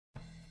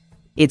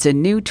It's a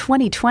new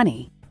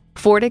 2020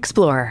 Ford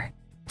Explorer.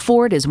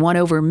 Ford has won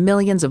over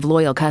millions of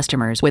loyal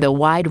customers with a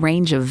wide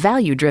range of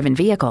value-driven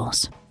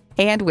vehicles.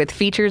 And with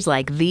features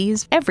like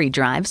these, every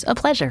drive's a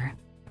pleasure.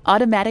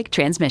 Automatic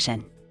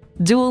transmission,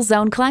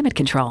 dual-zone climate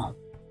control,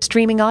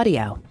 streaming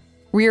audio,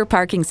 rear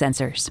parking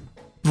sensors,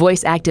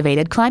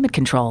 voice-activated climate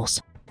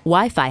controls,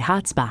 Wi-Fi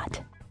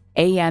hotspot,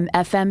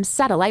 AM/FM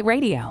satellite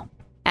radio,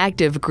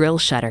 active grille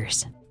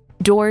shutters,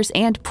 doors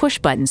and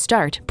push-button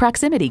start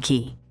proximity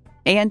key,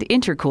 and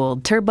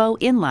intercooled turbo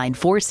inline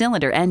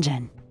 4-cylinder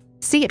engine.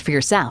 See it for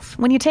yourself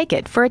when you take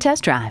it for a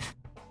test drive.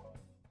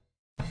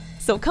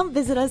 So come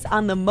visit us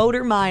on the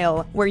Motor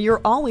Mile, where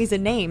you're always a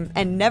name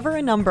and never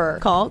a number.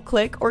 Call,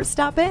 click, or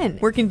stop in.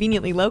 We're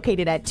conveniently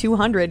located at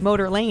 200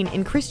 Motor Lane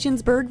in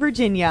Christiansburg,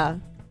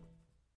 Virginia.